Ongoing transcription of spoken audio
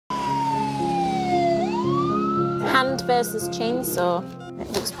hand versus chainsaw. It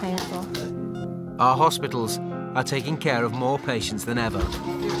looks painful. Our hospitals are taking care of more patients than ever.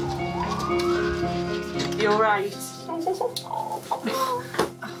 You're right.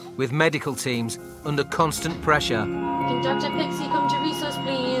 With medical teams under constant pressure. Can Dr. Pixie come to resource,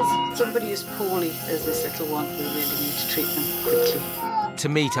 please? Somebody as poorly as this little one, we really need to treat them quickly. To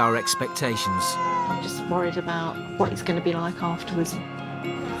meet our expectations. I'm just worried about what it's going to be like afterwards.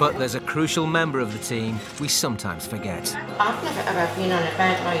 But there's a crucial member of the team we sometimes forget. I've never ever been on a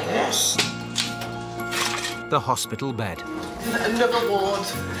bed like this. The hospital bed. Another ward,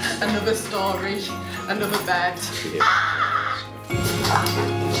 another story, another bed.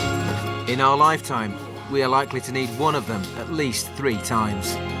 In our lifetime, we are likely to need one of them at least 3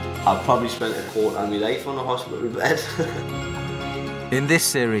 times. I've probably spent a quarter of my life on a hospital bed. In this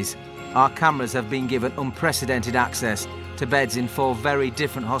series, our cameras have been given unprecedented access to beds in 4 very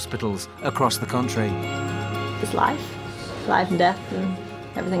different hospitals across the country. It's life and death and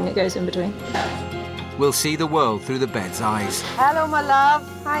everything that goes in between. We'll see the world through the bed's eyes. Hello, my love.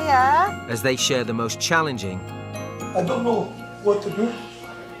 Hiya. As they share the most challenging. I don't know what to do.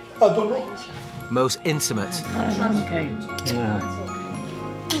 I don't know. Most intimate.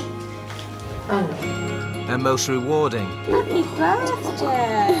 And most rewarding. Happy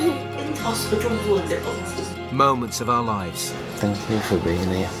birthday. In hospital ward. Moments of our lives. Thank you for being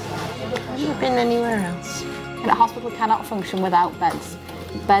here. Have you been anywhere else? A hospital cannot function without beds.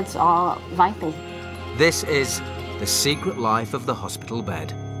 Beds are vital. This is the secret life of the hospital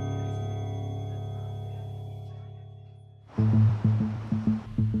bed.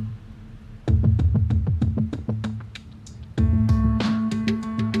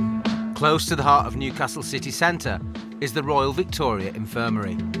 Close to the heart of Newcastle city centre is the Royal Victoria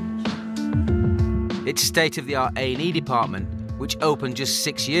Infirmary. Its state-of-the-art A&E department, which opened just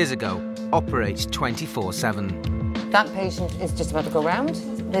 6 years ago, operates 24/7. That patient is just about to go round.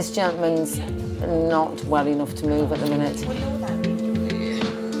 This gentleman's not well enough to move at the minute.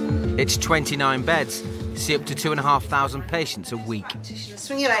 Its 29 beds see up to 2,500 patients a week.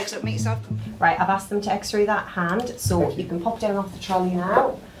 Swing your legs up, make yourself comfortable. Right, I've asked them to x-ray that hand, so you can pop down off the trolley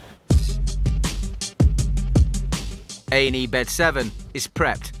now. A&E bed 7 is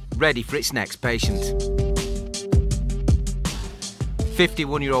prepped, ready for its next patient.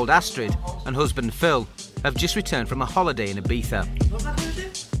 51-year-old Astrid and husband Phil have just returned from a holiday in Ibiza.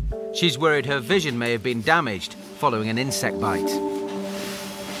 She's worried her vision may have been damaged following an insect bite.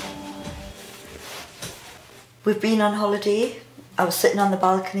 We've been on holiday. I was sitting on the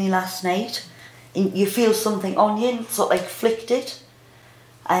balcony last night and you feel something on you and sort of like flicked it.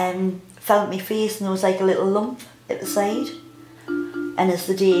 Felt my face and there was like a little lump at the side. And as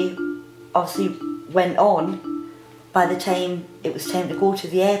the day obviously went on, by the time it was time to go to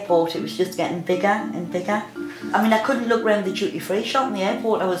the airport, it was just getting bigger and bigger. I mean, I couldn't look around the duty-free shop in the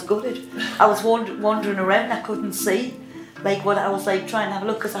airport. I was gutted. I was wandering around, I couldn't see. Like what I was like trying to have a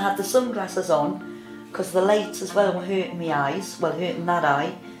look because I had the sunglasses on, because the lights as well were hurting my eyes, well, hurting that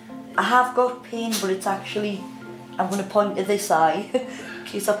eye. I have got pain, but it's actually, I'm going to point to this eye, in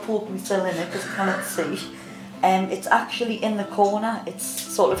case I poke myself in it because I cannot see. It's actually in the corner, it's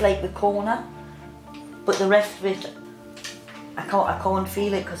sort of like the corner, but the rest of it, I can't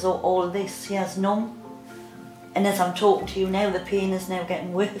feel it because all this here is numb. And as I'm talking to you now, the pain is now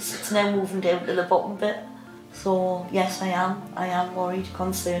getting worse. It's now moving down to the bottom bit. So yes, I am worried,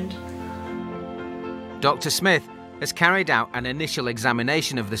 concerned. Dr. Smith has carried out an initial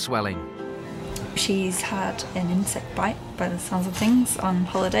examination of the swelling. She's had an insect bite, by the sounds of things, on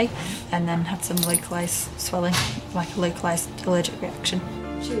holiday, and then had some localised swelling, like a localised allergic reaction.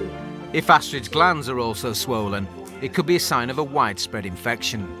 If Astrid's glands are also swollen, it could be a sign of a widespread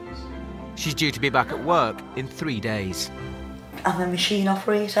infection. She's due to be back at work in 3 days. I'm a machine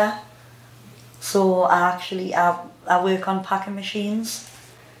operator, so I work on packing machines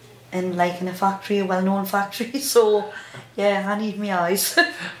in a factory, a well-known factory, so yeah, I need my eyes.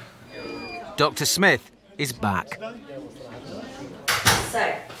 Dr. Smith is back.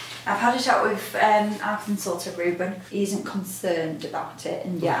 So, I've had a chat with our consultant Ruben. He isn't concerned about it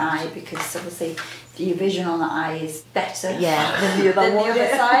in your eye because obviously your vision on the eye is better than the other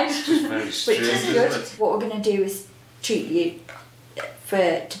side, which is good. What we're going to do is treat you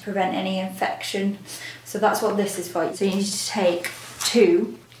to prevent any infection. So that's what this is for. So you need to take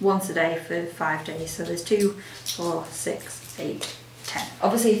 2 once a day for 5 days. So there's 2, 4, 6, 8, 10.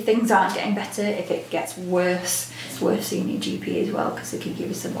 Obviously if things aren't getting better, if it gets worse, it's worth seeing your GP as well because it can give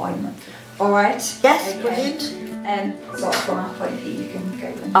you some ointment. Alright? Yes, brilliant. So from our point of view you can go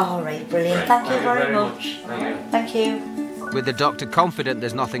in. Alright, brilliant. Thank you very much. Thank you. With the doctor confident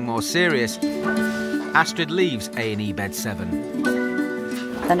there's nothing more serious, Astrid leaves A&E bed 7.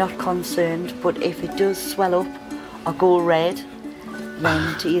 They're not concerned, but if it does swell up or go red,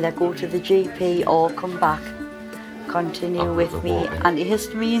 then to either go to the GP or come back, continue with me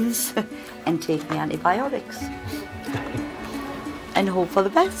antihistamines and take me antibiotics. And hope for the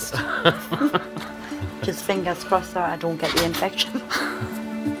best. Just fingers crossed that I don't get the infection.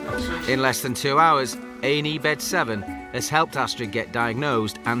 In less than 2 hours, A&E bed 7 has helped Astrid get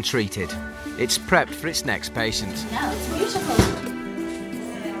diagnosed and treated. It's prepped for its next patient. No, it's beautiful.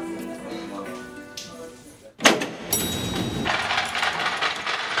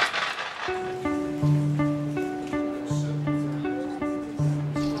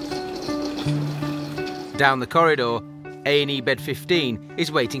 Down the corridor, A&E bed 15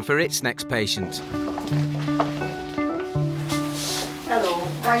 is waiting for its next patient. Hello,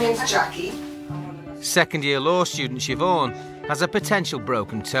 my name's Jackie. Second-year law student Siobhan has a potential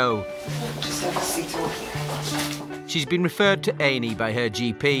broken toe. Just have a seat over here. She's been referred to A&E by her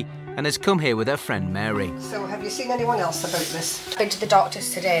GP and has come here with her friend Mary. So, have you seen anyone else about this? I've been to the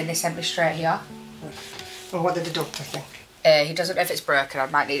doctors today and they sent me straight here. And what did the doctor think? He doesn't know if it's broken.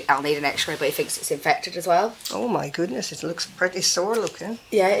 I'll need an x-ray, but he thinks it's infected as well. Oh my goodness, it looks pretty sore looking.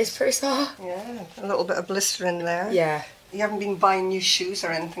 Yeah, it is pretty sore. Yeah, a little bit of blister in there. Yeah. You haven't been buying new shoes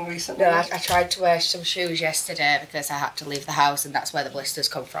or anything recently? No, I tried to wear some shoes yesterday because I had to leave the house and that's where the blisters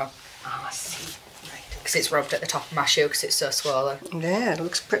come from. Oh, I see. Right. Because it's rubbed at the top of my shoe because it's so swollen. Yeah, it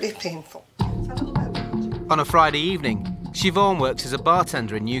looks pretty painful. On a Friday evening, Siobhan works as a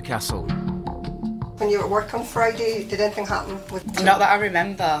bartender in Newcastle. When you were at work on Friday, did anything happen with... Not that I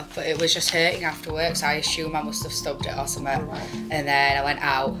remember, but it was just hurting after work, so I assume I must have stubbed it or something. Right. And then I went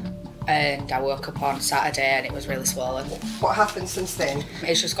out and I woke up on Saturday and it was really swollen. What happened since then?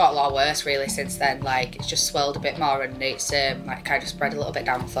 It's just got a lot worse really since then. Like, it's just swelled a bit more and it's like kind of spread a little bit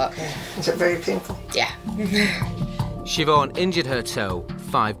down the foot. Yeah. Is it very painful? Yeah. Siobhan injured her toe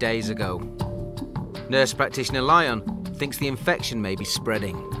 5 days ago. Nurse practitioner Lyon thinks the infection may be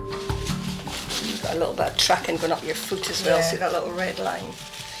spreading. You've got a little bit of tracking going up your foot as well, Yeah. see that little red line?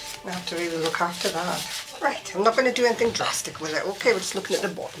 You have to really look after that. Right, I'm not going to do anything drastic with it, okay? We're just looking at the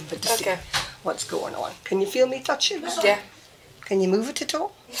bottom, but to see what's going on. Can you feel me touching it? Yeah. Can you move it at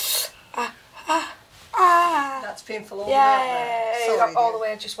all? Ah. That's painful all the way up there. Sorry, all dear. the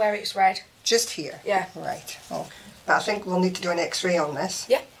way just where it's red. Just here? Yeah. Right, okay. But I think we'll need to do an x-ray on this.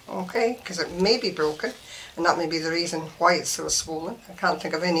 Yeah. Okay, because it may be broken, and that may be the reason why it's so swollen. I can't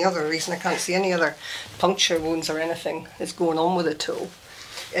think of any other reason. I can't see any other puncture wounds or anything that's going on with the toe.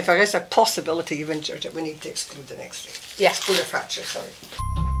 If there is a possibility you've injured it, we need to exclude the x-ray. Yeah. Exclude a fracture, sorry.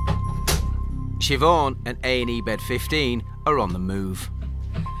 Siobhan and A&E bed 15 are on the move.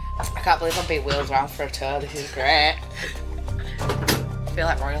 I can't believe I'm being wheeled around for a tour. This is great. I feel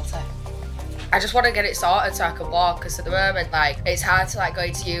like royalty. I just want to get it sorted so I can walk, because at the moment, like, it's hard to like go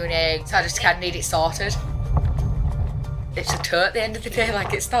into uni, so I just kind of need it sorted. It's a toe at the end of the day,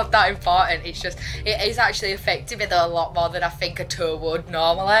 like, it's not that important. It's just, it is actually affecting me though a lot more than I think a toe would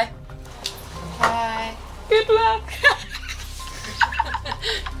normally. Bye. Good luck.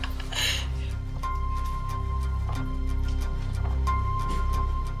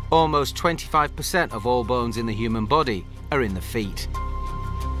 Almost 25% of all bones in the human body are in the feet.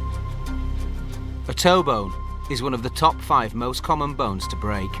 A toe bone is one of the top 5 most common bones to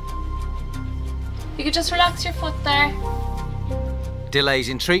break. You could just relax your foot there. Delays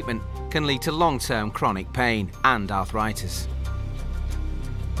in treatment can lead to long-term chronic pain and arthritis.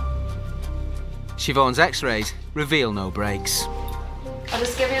 Siobhan's x-rays reveal no breaks. I'll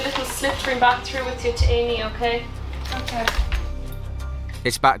just give you a little slip to bring back through with you to Amy, okay? Okay.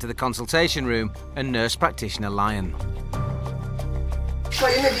 It's back to the consultation room and nurse practitioner Lyon.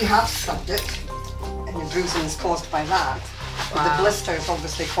 Well, you maybe have stubbed it, and your bruising is caused by that. But the blister is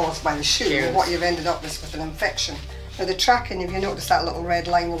obviously caused by the shoe. And what you've ended up with an infection. Now the tracking, if you notice that little red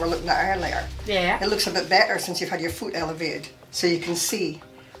line we were looking at earlier, Yeah. it looks a bit better since you've had your foot elevated. So you can see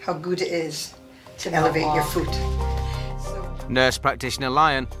how good it is to elevate your foot. Nurse practitioner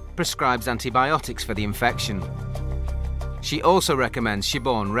Lyon prescribes antibiotics for the infection. She also recommends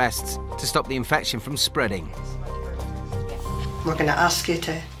Siobhan rests to stop the infection from spreading. We're going to ask you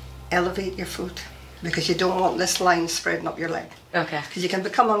to elevate your foot because you don't want this line spreading up your leg. Okay. Because you can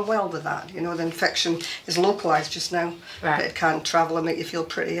become unwell with that. You know, the infection is localised just now, Right. but it can travel and make you feel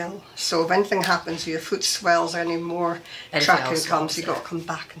pretty ill. So if anything happens, your foot swells, any more Anything tracking else comes, swells, you've got to come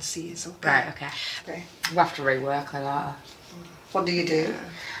back and see us, okay? Right, okay. Okay. We'll have to rework like that. What do you do?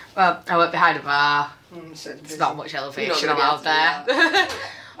 Well, I work behind a bar. So There's not much elevation You're not gonna allowed be able to there. do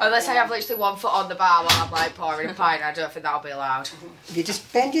Unless I have literally 1 foot on the bar while I'm like pouring a pint, I don't think that'll be allowed. If you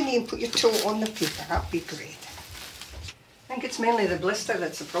just bend your knee and put your toe on the paper, that'd be great. I think it's mainly the blister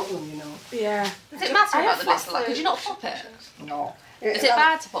that's the problem, you know. Yeah. Does it matter about the blister? Like, could you not pop it? No. Is it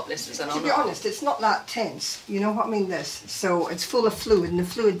bad to pop blisters then? To be honest, it's not that tense. You know what I mean? This. So it's full of fluid, and the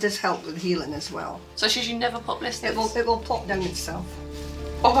fluid does help with healing as well. So should you never pop blisters? It will pop down itself.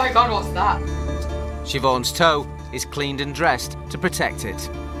 Oh my God, what's that? Siobhan's toe is cleaned and dressed to protect it.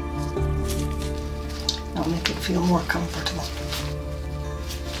 That'll make it feel more comfortable.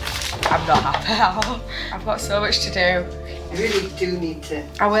 I'm not happy. I've got so much to do. You really do need to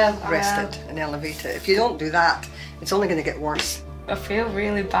rest it and elevate it. If you don't do that, it's only going to get worse. I feel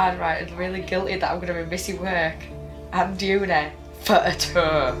really bad, right, and really guilty that I'm going to be missing work and uni for a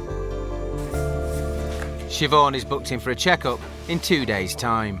toe. Siobhan is booked in for a checkup in 2 days'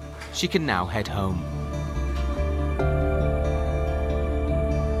 time. She can now head home.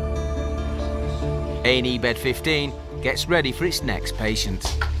 A&E bed 15 gets ready for its next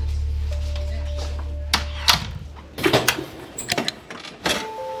patient.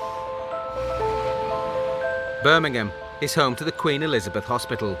 Birmingham is home to the Queen Elizabeth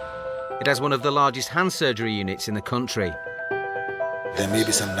Hospital. It has one of the largest hand surgery units in the country. There may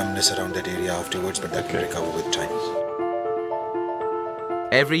be some numbness around that area afterwards, but that will recover with time.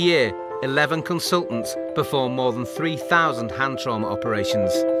 Every year, 11 consultants perform more than 3,000 hand trauma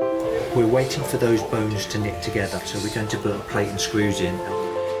operations. We're waiting for those bones to knit together, so we're going to put a plate and screws in.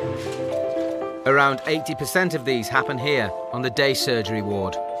 Around 80% of these happen here on the day surgery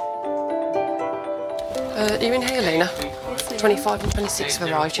ward. You're in here, Lena. 25 and 26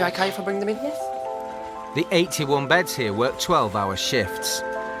 have arrived. You okay if I bring them in? Yes. The 81 beds here work 12-hour shifts.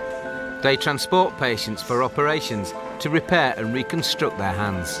 They transport patients for operations to repair and reconstruct their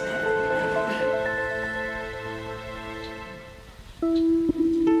hands.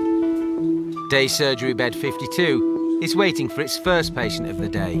 Day surgery bed 52 is waiting for its first patient of the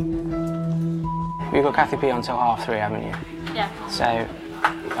day. You've got Kathy P until 3:30, haven't you? Yeah. So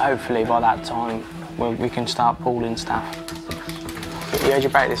hopefully by that time we can start pooling staff. You had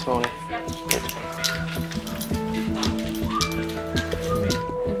your break this morning? Yeah. Good.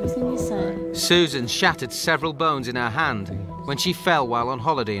 Susan shattered several bones in her hand when she fell while on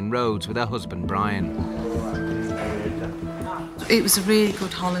holiday in Rhodes with her husband Brian. It was a really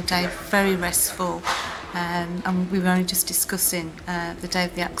good holiday, very restful, and we were only just discussing the day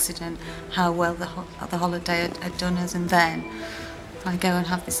of the accident how well the holiday had done us, and then I go and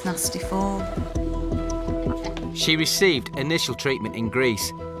have this nasty fall. She received initial treatment in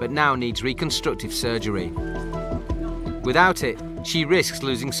Greece, but now needs reconstructive surgery. Without it, she risks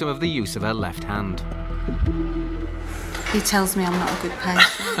losing some of the use of her left hand. He tells me I'm not a good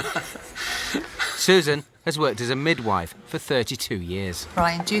patient. Susan has worked as a midwife for 32 years.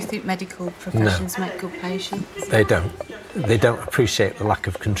 Brian, do you think medical professions make good patients? They don't. They don't appreciate the lack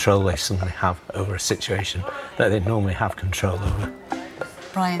of control they suddenly have over a situation that they normally have control over.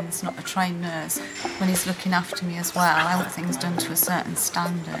 Brian's not a trained nurse. When he's looking after me as well, I want things done to a certain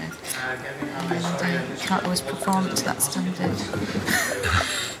standard. And he can't always perform to that standard.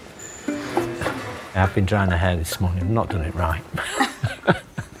 I've been drying her hair this morning. I've not done it right.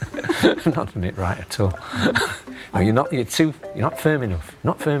 I've not done it right at all. No, you're not firm enough.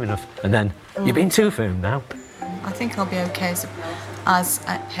 Not firm enough. And then you're being too firm now. I think I'll be okay as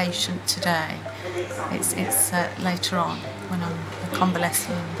a patient today. It's later on when I'm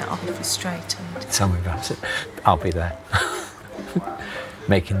convalescing that I'll be frustrated. Tell me about it. I'll be there.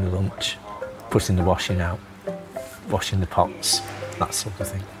 Making the lunch, putting the washing out, washing the pots, that sort of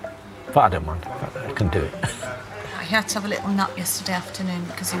thing. But I don't mind. I can do it. I had to have a little nap yesterday afternoon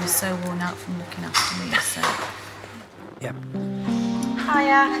because he was so worn out from looking after me, so... Yep.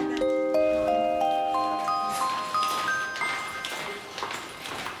 Hiya.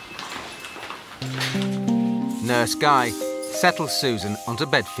 Nurse Guy settles Susan onto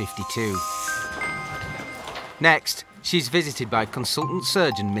bed 52. Next, she's visited by consultant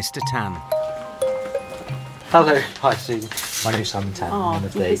surgeon Mr. Tan. Hello. Hi, Susan. My name's Simon Tan. I'm one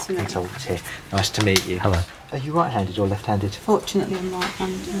of the consultants here. Nice to meet you. Hello. Are you right-handed or left-handed? Fortunately, I'm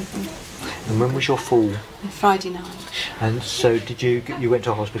right-handed. And when was your fall? Friday night. And so you went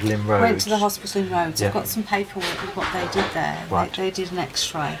to a hospital in Rhodes? Went to the hospital in Rhodes. Yeah. I've got some paperwork with what they did there. Right. They did an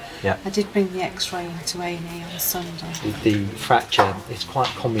X-ray. Yeah. I did bring the X-ray into A&E on Sunday. The fracture is quite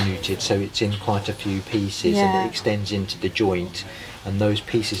comminuted, so it's in quite a few pieces, and it extends into the joint, and those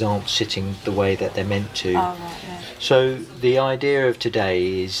pieces aren't sitting the way that they're meant to. Oh, right, yeah. So the idea of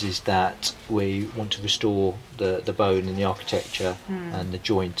today is that we want to restore the bone and the architecture and the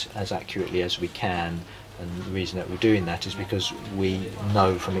joint as accurately as we can, And the reason that we're doing that is because we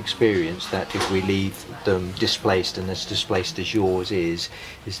know from experience that if we leave them displaced, and as displaced as yours is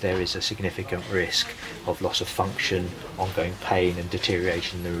there is a significant risk of loss of function, ongoing pain and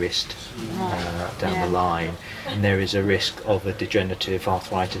deterioration in the wrist down the line, and there is a risk of a degenerative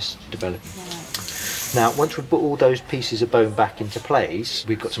arthritis developing. Now, once we put all those pieces of bone back into place,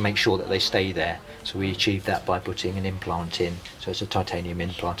 we've got to make sure that they stay there. So we achieve that by putting an implant in. So it's a titanium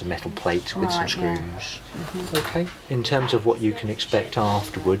implant, a metal plate with some screws. Okay. In terms of what you can expect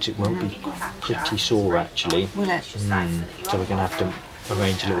afterwards, it won't be pretty sore actually. So we're going to have to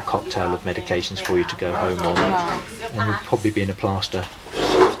arrange a little cocktail of medications for you to go home on. And you'll probably be in a plaster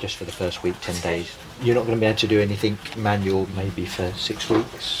just for the first week, 10 days. You're not going to be able to do anything manual maybe for 6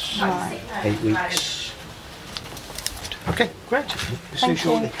 weeks, 8 weeks. Okay, great. See you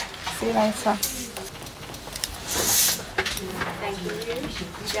shortly. See you later.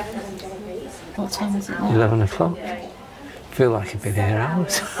 What time is it now? 11 o'clock. Feel like I've been here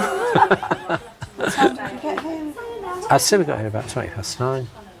hours. What time did you get here? I'd say we got here about 9:20.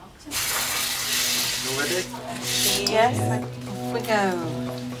 You ready? Yes, off we go.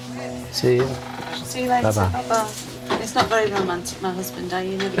 See you. See you later. Bye-bye. Bye-bye. It's not very romantic, my husband, are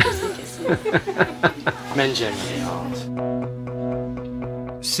you? Never gives me kisses. Men generally aren't.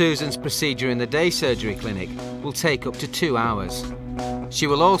 Susan's procedure in the day surgery clinic will take up to 2 hours. She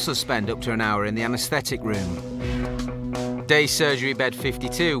will also spend up to an hour in the anaesthetic room. Day surgery bed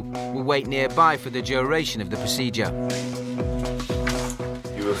 52 will wait nearby for the duration of the procedure.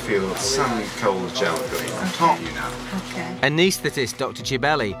 You will feel some cold gel going on top of you now. Okay. Anaesthetist Dr.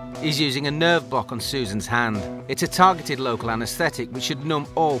 Cibelli is using a nerve block on Susan's hand. It's a targeted local anaesthetic which should numb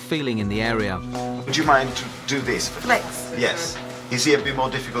all feeling in the area. Would you mind to do this? Flex. Yes. Is it a bit more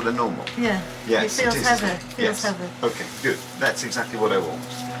difficult than normal? Yeah. Yes, it feels is. heavy. Feels yes. heavy. Okay, good. That's exactly what I want.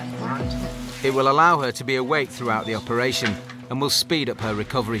 All right. It will allow her to be awake throughout the operation and will speed up her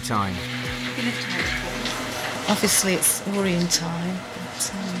recovery time. Obviously, it's worrying time,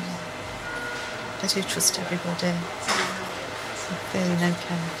 but I do trust everybody. I'm feeling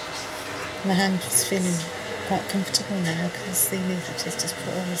okay. My hand's feeling quite comfortable now because the anaesthetist just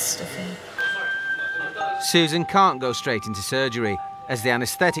put all this stuff in. Susan can't go straight into surgery as the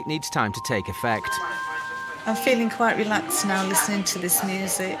anaesthetic needs time to take effect. I'm feeling quite relaxed now listening to this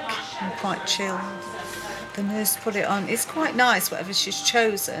music. I'm quite chill. The nurse put it on. It's quite nice, whatever she's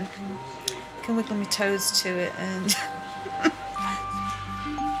chosen. I can wiggle my toes to it and...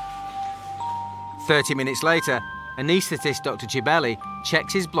 30 minutes later, anaesthetist Dr. Cibelli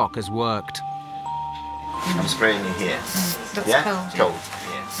checks his block has worked. I'm spraying you here. That's yeah? cold. Cold.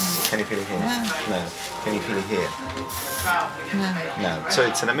 Yeah. Can you feel it here? No. Can you feel it here? No. So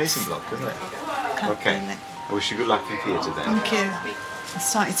it's an amazing block, isn't it? Okay. I wish you good luck with here today. Thank you. I'm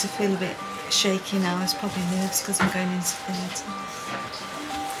starting to feel a bit shaky now. It's probably nerves because I'm going into theatre.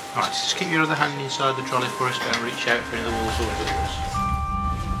 Alright, just keep your other hand inside the trolley for us. Don't reach out for any of the walls or doors.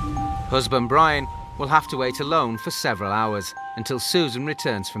 Husband Brian will have to wait alone for several hours until Susan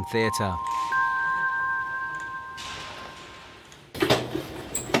returns from theatre.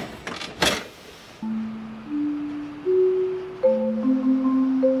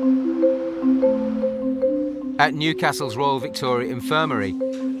 At Newcastle's Royal Victoria Infirmary,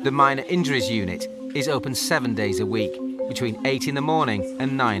 the minor injuries unit is open 7 days a week, between 8 in the morning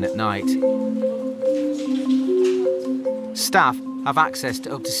and 9 at night. Staff have access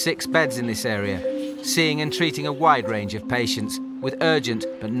to up to 6 beds in this area, seeing and treating a wide range of patients with urgent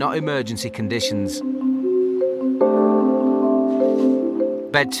but not emergency conditions.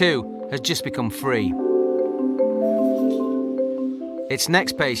 Bed 2 has just become free. Its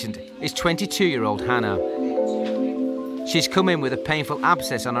next patient is 22-year-old Hannah. She's come in with a painful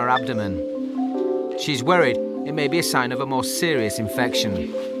abscess on her abdomen. She's worried it may be a sign of a more serious infection.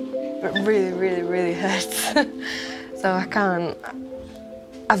 It really hurts. So I can't.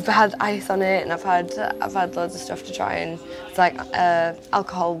 I've had ice on it and I've had loads of stuff to try and it's like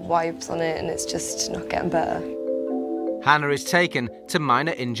alcohol wipes on it and it's just not getting better. Hannah is taken to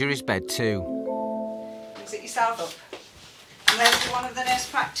minor injuries bed 2. Sit yourself up. And then to one of the nurse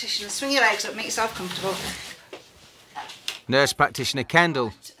practitioners. Swing your legs up, make yourself comfortable. Nurse practitioner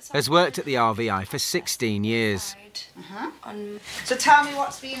Kendall has worked at the RVI for 16 years. So tell me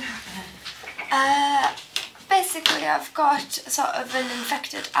what's been happening. Basically, I've got sort of an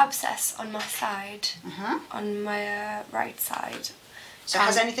infected abscess on my side, on my right side. So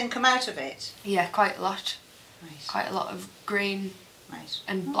has anything come out of it? Yeah, quite a lot. Right. Quite a lot of green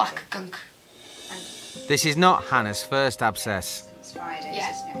and black gunk. This is not Hannah's first abscess. It's Friday,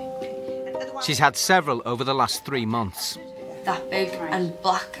 yeah. isn't it? She's had several over the last 3 months. that big and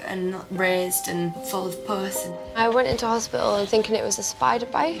black and raised and full of pus. I went into hospital and thinking it was a spider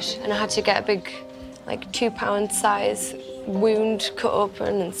bite, and I had to get a big, like 2-pound size wound cut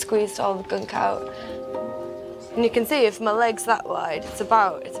open and squeezed all the gunk out. And you can see if my leg's that wide, it's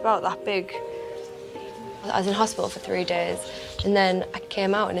about that big. I was in hospital for 3 days, and then I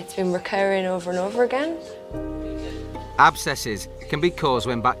came out and it's been recurring over and over again. Abscesses can be caused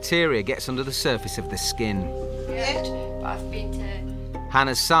when bacteria gets under the surface of the skin. But I've been to...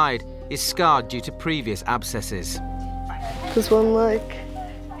 Hannah's side is scarred due to previous abscesses. There's one like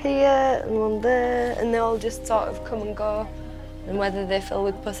here and one there, and they all just sort of come and go. And whether they fill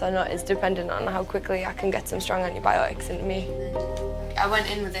with pus or not is dependent on how quickly I can get some strong antibiotics into me. I went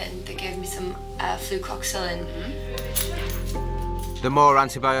in with it and they gave me some flucloxacillin. The more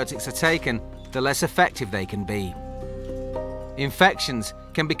antibiotics are taken, the less effective they can be. Infections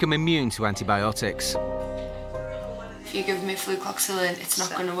can become immune to antibiotics. If you give me flucloxacillin, it's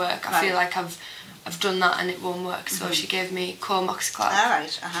not going to work. I feel like I've done that and it won't work, so she gave me Cormoxiclav. All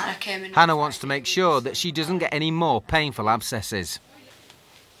right, I came in. Hannah wants to make sure that she doesn't get any more painful abscesses.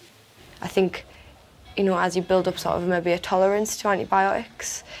 I think, you know, as you build up sort of maybe a tolerance to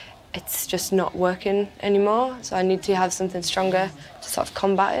antibiotics, it's just not working anymore, so I need to have something stronger to sort of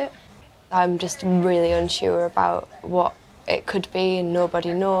combat it. I'm just really unsure about what it could be and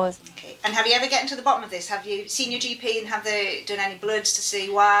nobody knows. Okay. And have you ever gotten to the bottom of this? Have you seen your GP and have they done any bloods to see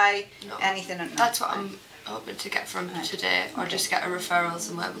why? No. Anything? No. That's what I'm hoping to get from today, or just get a referral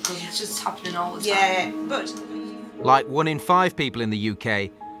somewhere, because it's just happening all the time. Yeah, but... Like 1 in 5 people in the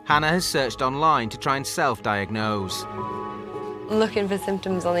UK, Hannah has searched online to try and self-diagnose. Looking for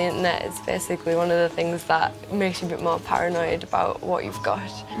symptoms on the internet is basically one of the things that makes you a bit more paranoid about what you've got.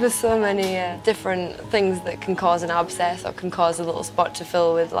 There's so many different things that can cause an abscess or can cause a little spot to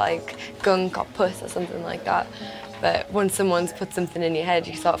fill with like gunk or pus or something like that. But when someone's put something in your head,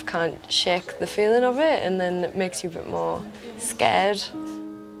 you sort of can't shake the feeling of it, and then it makes you a bit more scared.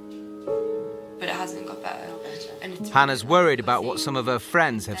 But it hasn't got better. Hannah's worried about what some of her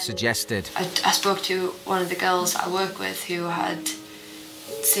friends have suggested. I spoke to one of the girls I work with who had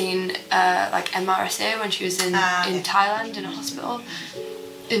seen like MRSA when she was in Thailand in a hospital,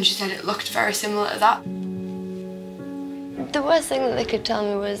 and she said it looked very similar to that. The worst thing that they could tell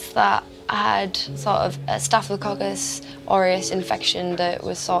me was that I had sort of a Staphylococcus aureus infection that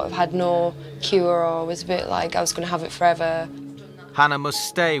was sort of had no cure, or was a bit like I was going to have it forever. Hannah must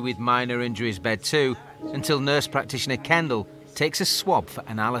stay with minor injuries bed 2 until nurse practitioner Kendall takes a swab for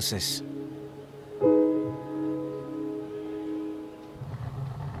analysis.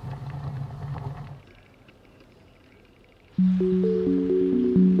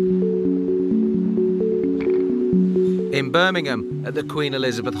 In Birmingham, at the Queen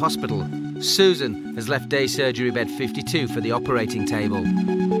Elizabeth Hospital, Susan has left day surgery bed 52 for the operating table.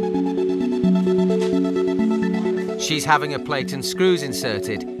 She's having a plate and screws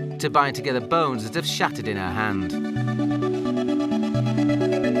inserted to bind together bones that have shattered in her hand.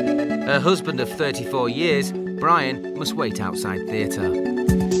 Her husband of 34 years, Brian, must wait outside theatre.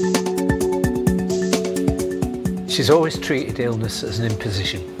 She's always treated illness as an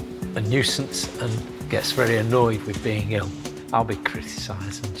imposition, a nuisance, and gets very annoyed with being ill. I'll be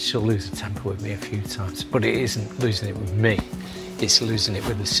criticised and she'll lose her temper with me a few times, but it isn't losing it with me, it's losing it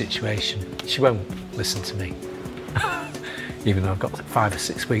with the situation. She won't listen to me, even though I've got 5 or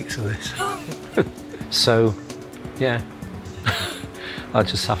 6 weeks of this. So, yeah, I'll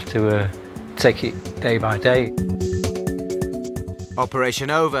just have to take it day by day. Operation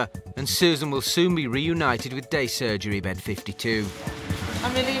over, and Susan will soon be reunited with day surgery bed 52.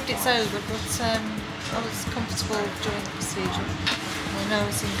 I'm relieved it's over, but I was comfortable during the procedure. I know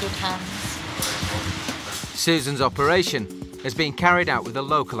it's in good hands. Susan's operation has been carried out with a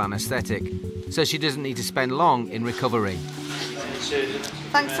local anaesthetic, so she doesn't need to spend long in recovery.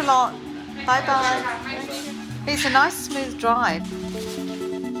 Thanks a lot. Bye-bye. It's a nice, smooth drive.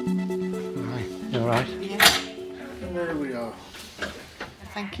 You all right? Yeah. There we are.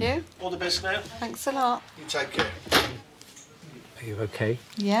 Thank you. All the best now. Thanks a lot. You take care. Are you okay?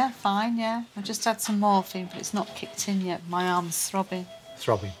 Yeah, fine, yeah. I just had some morphine, but it's not kicked in yet. My arm's throbbing.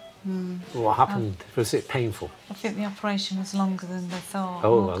 Throbbing? Mm. What happened? Was it painful? I think the operation was longer than they thought.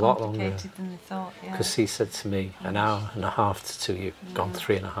 Oh, more a lot longer. complicated than they thought, yeah. Because he said to me, an hour and a half to 2, you've gone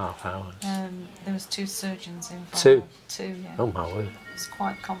 3.5 hours. There was 2 surgeons involved. 2? 2, yeah. Oh, my word. It's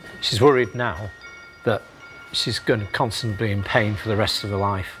quite complicated. She's worried now that she's going to constantly be in pain for the rest of her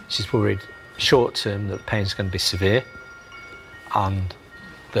life. She's worried short term that the pain's going to be severe and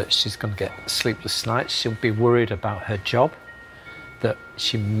that she's going to get sleepless nights. She'll be worried about her job, that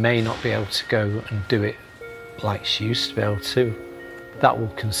she may not be able to go and do it like she used to be able to. That will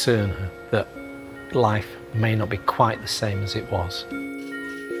concern her, that life may not be quite the same as it was.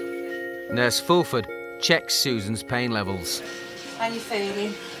 Nurse Fulford checks Susan's pain levels. How are you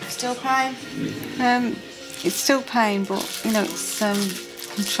feeling? Still pain? It's still pain, but, you know, it's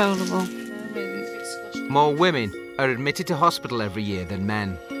controllable. More women are admitted to hospital every year than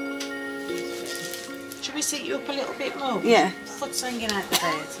men. Should we sit you up a little bit more? Yeah. Foot's hanging out the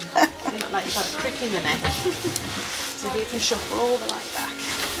bed. You look like you've got a prick in the neck. So if you can shuffle all the way back.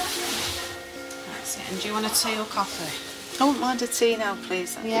 That's it. And do you want a tea or coffee? I wouldn't mind a tea now,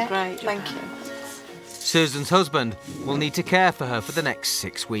 please. That'd be great. Thank you. Susan's husband will need to care for her for the next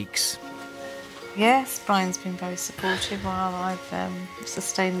 6 weeks. Yes, Brian's been very supportive while I've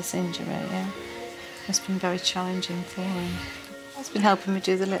sustained this injury, yeah. It's been very challenging for him. He's been helping me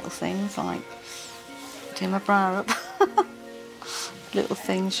do the little things, like do my bra up. Little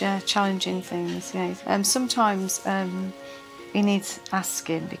things, yeah, challenging things, yeah. Sometimes he needs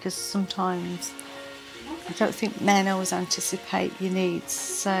asking, because sometimes I don't think men always anticipate your needs,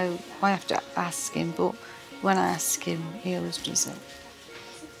 so I have to ask him, but when I ask him, he always does it.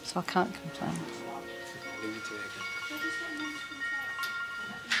 So I can't complain.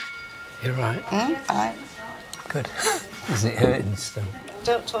 You're right. Fine. Good. Is it hurting still?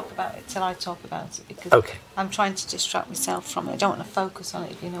 Don't talk about it till I talk about it, because okay. I'm trying to distract myself from it. I don't want to focus on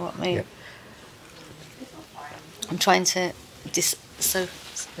it, if you know what I mean. Yep. I'm trying to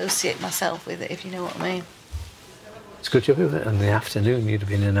disassociate myself with it, if you know what I mean. It's a good job of it. In the afternoon, you'd have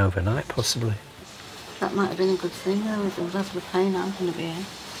been in overnight, possibly. That might have been a good thing, though, with the level of pain I'm going to be in.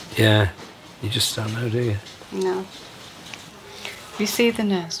 Yeah. You just don't know, do you? No. If you see the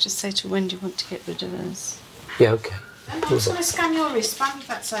nurse, just say to her, when do you want to get rid of us? Yeah, okay. I'm just going to scan your wristband, if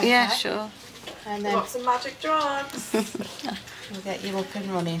that's okay. Yeah, sure. And then Lots of magic drugs. we'll get you up and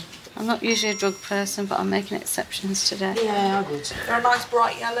running. I'm not usually a drug person, but I'm making exceptions today. Yeah, I would. They're a nice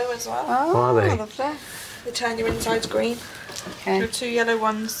bright yellow as well. Oh, are they? Lovely. They turn your insides green. Okay. There are 2 yellow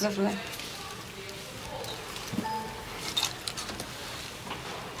ones. Lovely.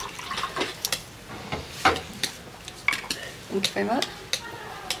 Thank you very much.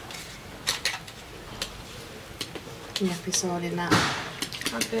 Yeah, it's all in that.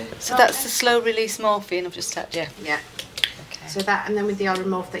 Okay. So that's the slow release morphine I've just tapped, yeah? Yeah. Okay. So that, and then with the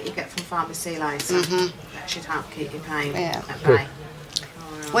Oromorph that you get from pharmacy later, that should help keep your pain at bay.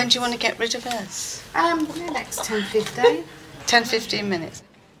 When do you want to get rid of us? The next 10-15. 10-15 minutes.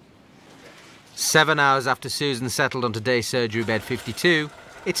 7 hours after Susan settled onto day surgery bed 52,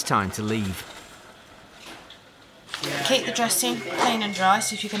 it's time to leave. Keep the dressing clean and dry,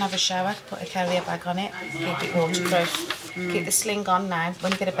 so if you can have a shower, put a carrier bag on it, keep it waterproof. Keep the sling on now.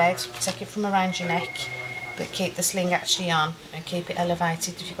 When you go to bed, take it from around your neck, but keep the sling actually on and keep it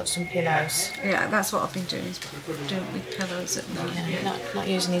elevated if you've got some pillows. Yeah, that's what I've been doing, is doing it with pillows at night. Yeah, not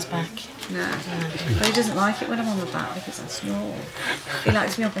using his back. No. But he doesn't like it when I'm on the back because I snore. He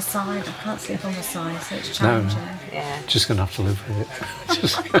likes me on the side. I can't sleep on the side, so it's challenging. No, yeah. Just going to have to live with it.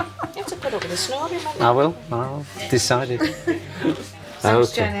 You have to put up with the snoring, man. I will. Decided.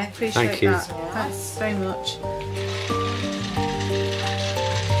 Thanks, Jenny. I appreciate Thank you. that. Thanks very much.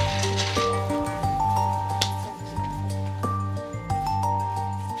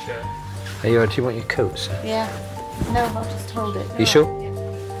 Do you want your coat, sir? Yeah. No, I'll just hold it. You sure?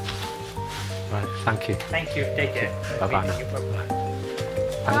 Right, thank you. Thank you. Take care. Bye-bye now.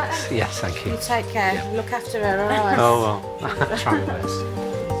 Thanks. Yes, thank you. You take care. Yeah. Look after her, all right? Oh, well. Try my best.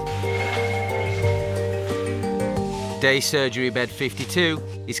 Day surgery bed 52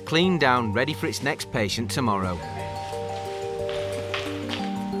 is cleaned down, ready for its next patient tomorrow.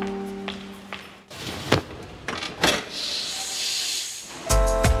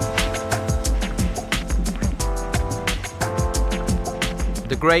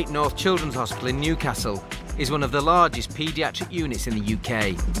 The Great North Children's Hospital in Newcastle is one of the largest paediatric units in the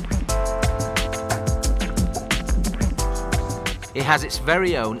UK. It has its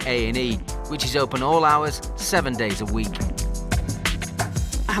very own A&E, which is open all hours, 7 days a week.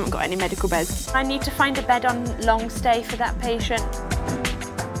 I haven't got any medical beds. I need to find a bed on long stay for that patient.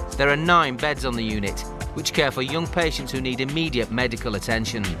 There are 9 beds on the unit, which care for young patients who need immediate medical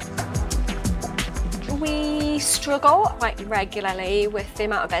attention. We struggle quite regularly with the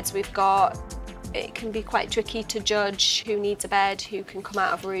amount of beds we've got. It can be quite tricky to judge who needs a bed, who can come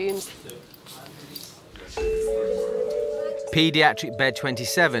out of rooms. Paediatric bed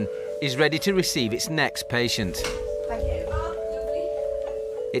 27 is ready to receive its next patient.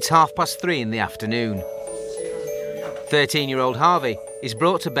 It's 3:30 in the afternoon. 13-year-old Harvey is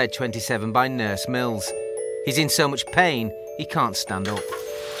brought to bed 27 by Nurse Mills. He's in so much pain, he can't stand up.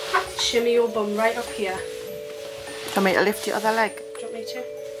 Shimmy your bum right up here. want me to lift your other leg? Do you want me to?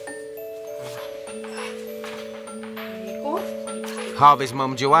 There you go. Harvey's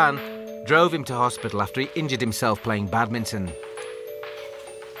mum, Joanne, drove him to hospital after he injured himself playing badminton.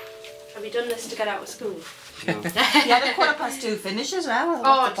 Have you done this to get out of school? You had a 2:15 finish as well.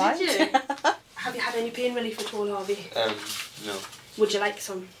 Oh, did you? Have you had any pain relief at all, Harvey? No. Would you like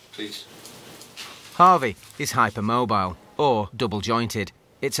some? Please. Harvey is hypermobile, or double-jointed.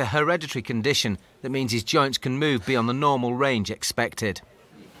 It's a hereditary condition that means his joints can move beyond the normal range expected.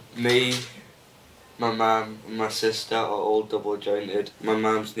 Me, my mum and my sister are all double-jointed. My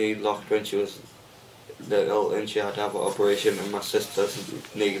mum's knee locked when she was little and she had to have an operation, and my sister's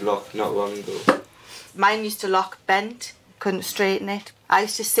knee locked not long ago. Mine used to lock bent, couldn't straighten it. I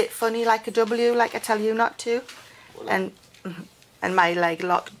used to sit funny like a W, like I tell you not to. And my leg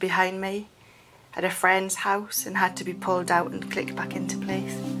locked behind me at a friend's house and had to be pulled out and clicked back into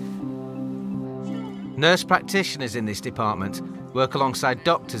place. Nurse practitioners in this department work alongside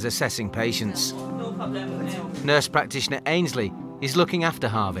doctors assessing patients. Nurse practitioner Ainsley is looking after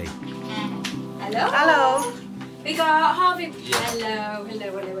Harvey. Hello. Hello. We got Harvey. Hello.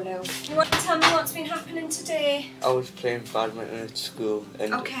 You want to tell me what's been happening today? I was playing badminton at school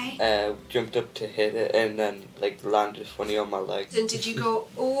and Okay. jumped up to hit it and then landed funny on my leg. And did you go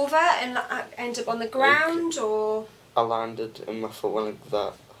over and end up on the ground, or? I landed and my foot went like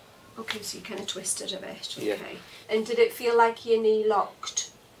that. Okay, so you kind of twisted a bit. Yeah. Okay. And did it feel like your knee locked?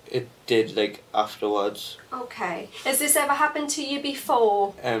 It did afterwards. Okay. Has this ever happened to you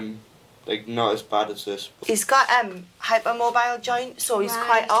before? Not as bad as this. He's got hypermobile joint, so he's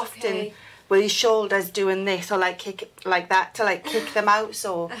quite often with his shoulders doing this or kick like that to kick them out.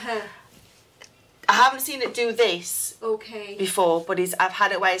 So I haven't seen it do this before, but I've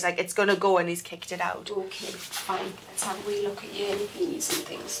had it where he's it's gonna go and he's kicked it out. Okay, fine. Let's have a wee look at your knees and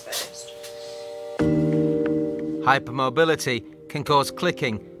things first. Hypermobility can cause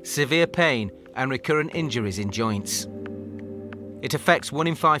clicking, severe pain and recurrent injuries in joints. It affects 1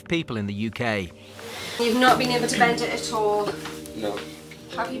 in 5 people in the UK. You've not been able to bend it at all? No.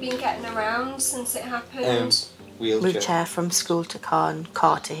 Have you been getting around since it happened? Wheelchair from school to car and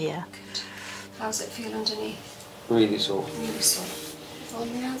car to here. How's it feel underneath? Really sore. Really sore.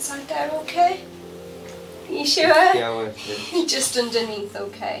 On the outside there, okay? Are you sure? Yeah, well, Just underneath,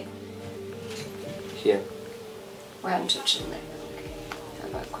 okay? Here. Where I'm touching it. Okay. How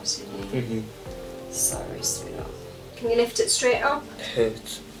about across your knee? Sorry, sweetheart. Can you lift it straight up? It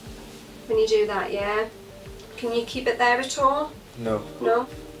hurts. When you do that, yeah? Can you keep it there at all? No. No?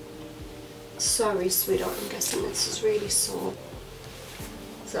 Sorry, sweetheart, I'm guessing this is really sore.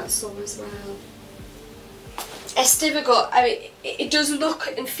 Is that sore as well? It's difficult. I mean, it does look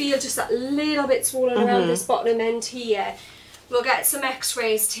and feel just that little bit swollen around this bottom end here. We'll get some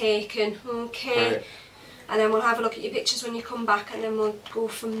x-rays taken, okay? Right. And then we'll have a look at your pictures when you come back, and then we'll go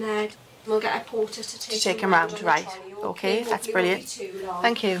from there. We'll get a porter to take him round, right? Okay, that's brilliant.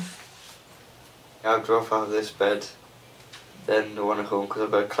 Thank you. I drove out of this bed, then I went home because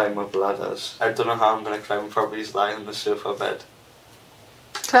I've got to climb up ladders. I don't know how I'm going to climb, probably just lying on the sofa bed.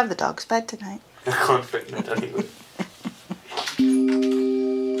 Can I have the dog's bed tonight? I can't fit in it anyway.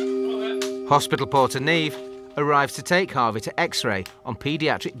 Hospital porter Neve arrives to take Harvey to X-ray on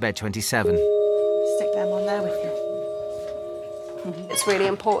paediatric bed 27. Stick them on there with you. It's really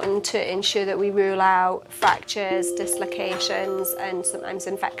important to ensure that we rule out fractures, dislocations and sometimes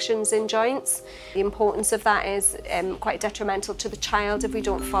infections in joints. The importance of that is quite detrimental to the child if we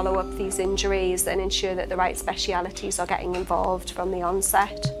don't follow up these injuries and ensure that the right specialities are getting involved from the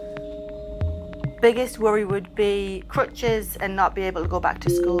onset. Biggest worry would be crutches and not be able to go back to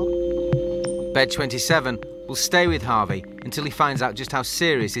school. Bed 27 will stay with Harvey until he finds out just how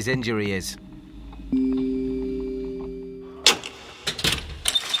serious his injury is.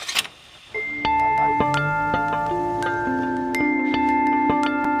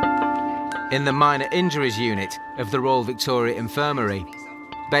 In the minor injuries unit of the Royal Victoria Infirmary,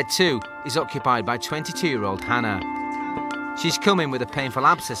 bed 2 is occupied by 22-year-old Hannah. She's come in with a painful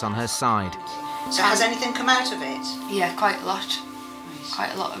abscess on her side. So has anything come out of it? Yeah, quite a lot.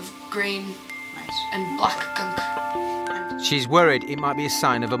 Quite a lot of green and black gunk. She's worried it might be a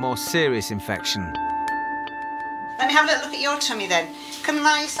sign of a more serious infection. Let me have a little look at your tummy then. Come and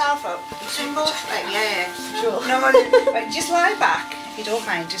lie yourself up. Between both. Right, yeah. Sure. No, right, just lie back if you don't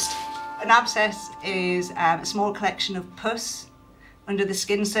mind. Just. An abscess is a small collection of pus under the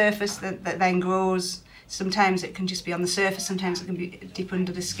skin surface that then grows. Sometimes it can just be on the surface, sometimes it can be deep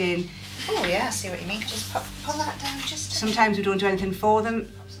under the skin. Oh yeah, I see what you mean. Just pull that down just. Sometimes we don't do anything for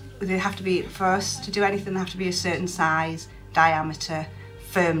them. They have to be, for us to do anything, they have to be a certain size, diameter,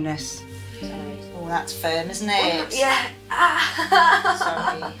 firmness. that's firm, isn't it? Yeah.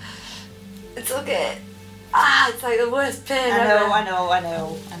 Sorry. It's okay. It's like the worst pain I ever.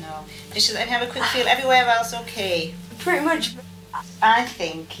 know. Just let me have a quick feel. Everywhere else okay? Pretty much. I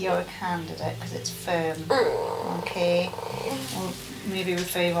think you're a candidate because it's firm. Okay. We'll maybe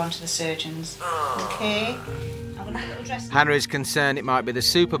refer you on to the surgeons. Okay. I'm gonna put a little dressing. Hannah is concerned it might be the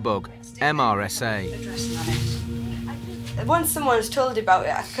superbug, MRSA. Once someone's told you about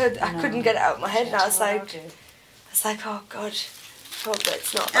it, I couldn't get it out of my head, and I was like, oh God, I hope that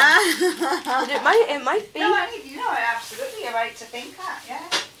it's not that. But it might be. No, absolutely, you're right to think that, yeah.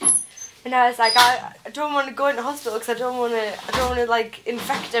 And I was like, I don't want to go into hospital because I don't want to like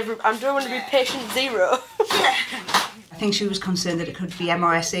infect everyone. I don't want to be patient zero. I think she was concerned that it could be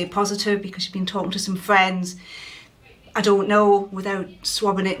MRSA positive because she'd been talking to some friends. I don't know, without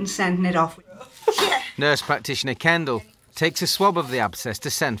swabbing it and sending it off. Nurse practitioner Kendall takes a swab of the abscess to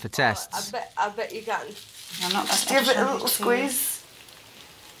send for tests. I bet you can. I'm not that Give it a little squeeze.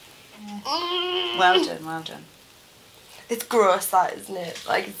 Yeah. Well done. It's gross, that, isn't it?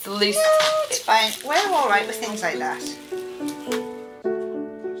 Like, it's the least... No, it's fine. We're all right with things like that.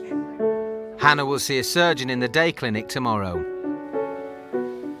 Hannah will see a surgeon in the day clinic tomorrow.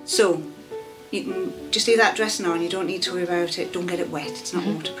 So, you can just leave that dressing on. You don't need to worry about it. Don't get it wet. It's not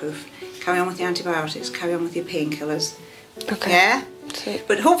waterproof. Carry on with the antibiotics. Carry on with your painkillers. Okay. Yeah? Sweet.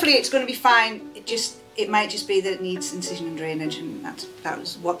 But hopefully it's going to be fine. It might just be that it needs incision and drainage, and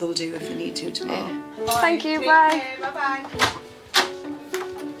that's what they'll do if they need to tomorrow. Yeah. Thank you, bye. Bye-bye.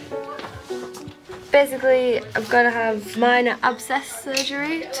 Basically, I've got to have minor abscess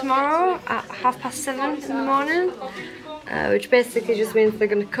surgery tomorrow at 7:30 in the morning, which basically just means they're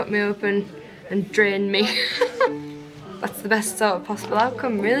going to cut me open and drain me. That's the best sort of possible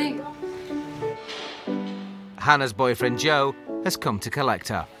outcome, really. Hannah's boyfriend Joe has come to collect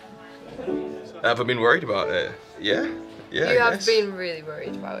her. Have I been worried about it? Yeah. You have been really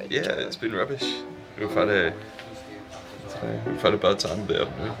worried about it. Yeah, it's been rubbish. We've had a bad time there,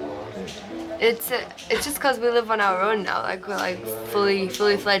 haven't we? It's just because we live on our own now. Like, we're like fully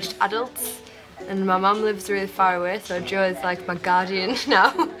fledged adults, and my mum lives really far away, so Joe is like my guardian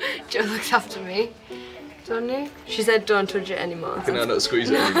now. Joe looks after me. Don't you? She said don't touch it anymore. Can I not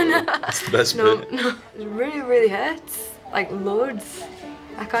squeeze it anymore? It's the best bit. No, it really hurts. Like, loads.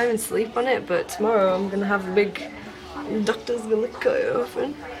 I can't even sleep on it, but tomorrow I'm gonna have a big... The doctor's gonna cut it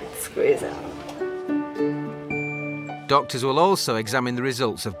open, squeeze it out. Doctors will also examine the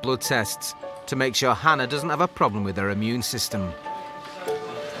results of blood tests to make sure Hannah doesn't have a problem with her immune system.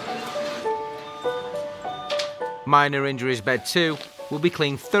 Minor injuries bed 2 will be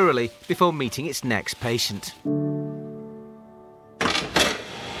cleaned thoroughly before meeting its next patient.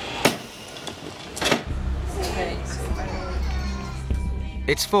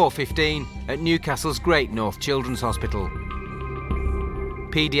 It's 4:15 at Newcastle's Great North Children's Hospital.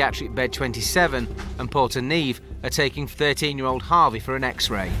 Paediatric bed 27 and Porter Neve are taking 13-year-old Harvey for an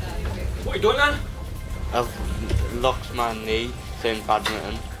X-ray. What are you doing then? I've locked my knee playing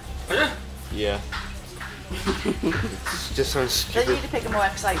badminton. Are you? Yeah. It just sounds stupid. You need to pick a more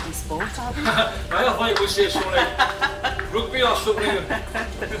exciting sport, Harvey. I thought you would say something. Rugby or something.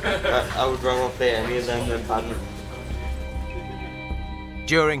 I would rather play any of them than badminton.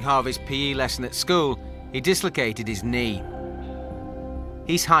 During Harvey's PE lesson at school, he dislocated his knee.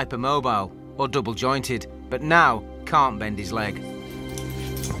 He's hypermobile or double-jointed, but now can't bend his leg.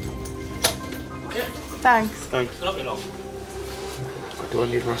 Thanks. Thanks. Not enough. Do I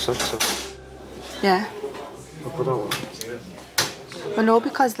need my socks on? Yeah. I'll put that one. Well, no,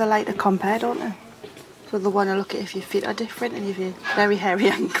 because they like to compare, don't they? So they want to look at if your feet are different and if your very hairy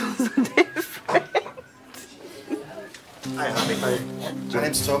ankles are different. Hi, Harvey. Hi. My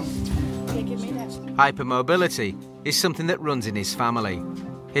name's Tom. Hypermobility is something that runs in his family.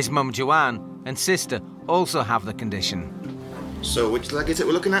 His mum Joanne and sister also have the condition. So, which leg is it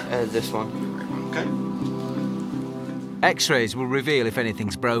we're looking at? This one. Okay. X-rays will reveal if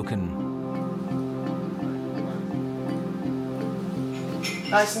anything's broken.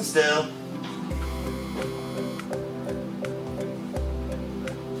 Nice and still.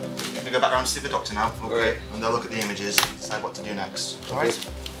 Go back around to see the doctor now, okay? Right. And they'll look at the images and decide what to do next. Alright?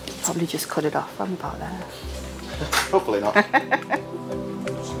 Probably just cut it off. I'm about there. Hopefully not.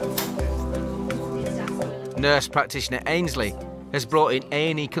 Nurse practitioner Ainsley has brought in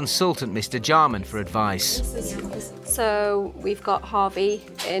A&E consultant Mr. Jarman for advice. So we've got Harvey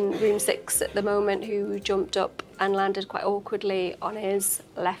in room 6 at the moment, who jumped up and landed quite awkwardly on his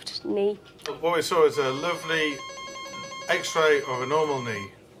left knee. What we saw is a lovely X-ray of a normal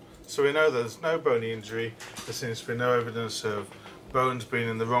knee. So we know there's no bony injury. There seems to be no evidence of bones being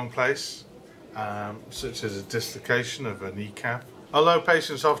in the wrong place. such as a dislocation of a kneecap. Although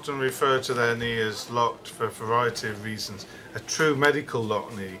patients often refer to their knee as locked for a variety of reasons, a true medical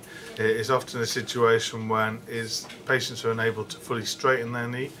locked knee is often a situation when patients are unable to fully straighten their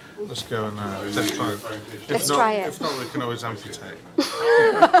knee. Let's go and let's try it. Let's try it. If not, we can always amputate.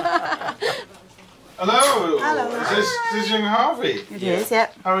 Hello. Hello. Is this young Harvey? It is,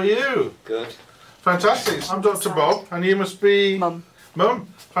 yep. How are you? Good. Fantastic. I'm Dr. Bob, and you must be... Mum. Mum?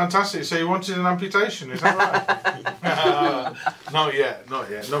 Fantastic. So you wanted an amputation, is that right? Not yet, not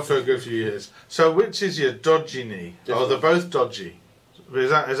yet. Not for a good few years. So which is your dodgy knee? Oh, they're both dodgy. Is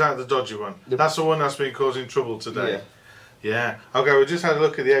that the dodgy one? That's the one that's been causing trouble today? Yeah. Okay, we just had a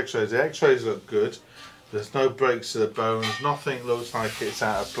look at the x-rays. The x-rays look good. There's no breaks to the bones. Nothing looks like it's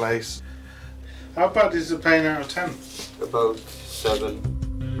out of place. How bad is the pain out of 10? About 7.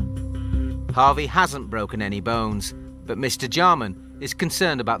 Harvey hasn't broken any bones, but Mr. Jarman is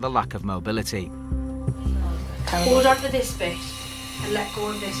concerned about the lack of mobility. Hold on to this bit and let go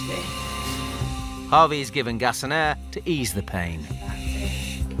of this bit. Harvey is given gas and air to ease the pain.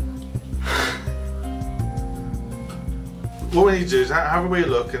 What we need to do is have a wee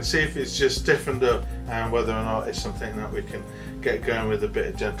look and see if it's just stiffened up and whether or not it's something that we can get going with a bit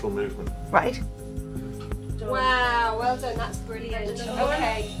of gentle movement. Right. Wow, well done, that's brilliant.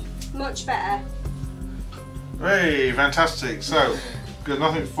 Okay, much better. Hey, fantastic. So, good,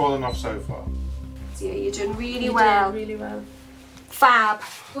 nothing's fallen off so far. Yeah, you're doing really well. Really well. Fab.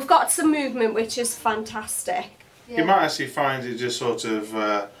 We've got some movement, which is fantastic. You might actually find it just sort of,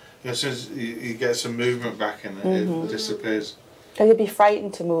 as soon as you get some movement back in it, it disappears. And you'd be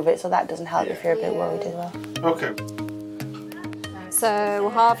frightened to move it, so that doesn't help if you're a bit worried as well. Okay. So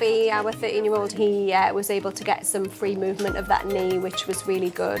Harvey, our 13-year-old, he was able to get some free movement of that knee, which was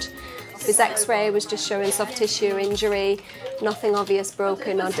really good. His x-ray was just showing soft tissue injury, nothing obvious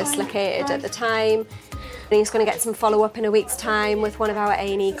broken or dislocated at the time. And he's going to get some follow-up in a week's time with one of our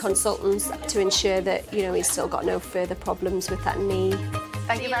A&E consultants to ensure that, you know, he's still got no further problems with that knee.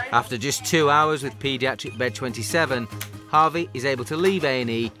 Thank you very much. After just 2 hours with paediatric bed 27, Harvey is able to leave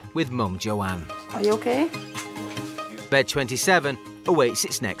A&E with mum Joanne. Are you okay? Bed 27 awaits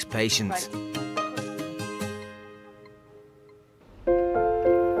its next patient.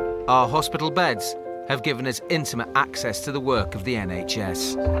 Our hospital beds have given us intimate access to the work of the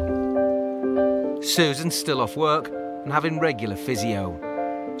NHS. Susan's still off work and having regular physio.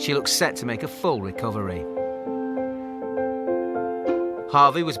 She looks set to make a full recovery.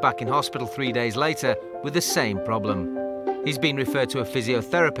 Harvey was back in hospital 3 days later with the same problem. He's been referred to a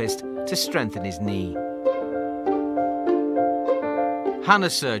physiotherapist to strengthen his knee.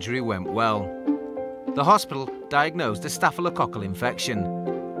 Hannah's surgery went well. The hospital diagnosed a staphylococcal infection.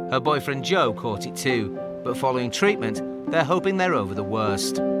 Her boyfriend Joe caught it too, but following treatment, they're hoping they're over the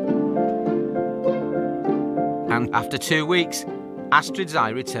worst. And after 2 weeks, Astrid's eye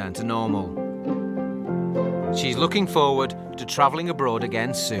returned to normal. She's looking forward to travelling abroad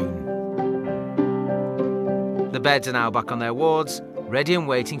again soon. The beds are now back on their wards, ready and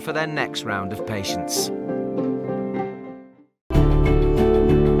waiting for their next round of patients.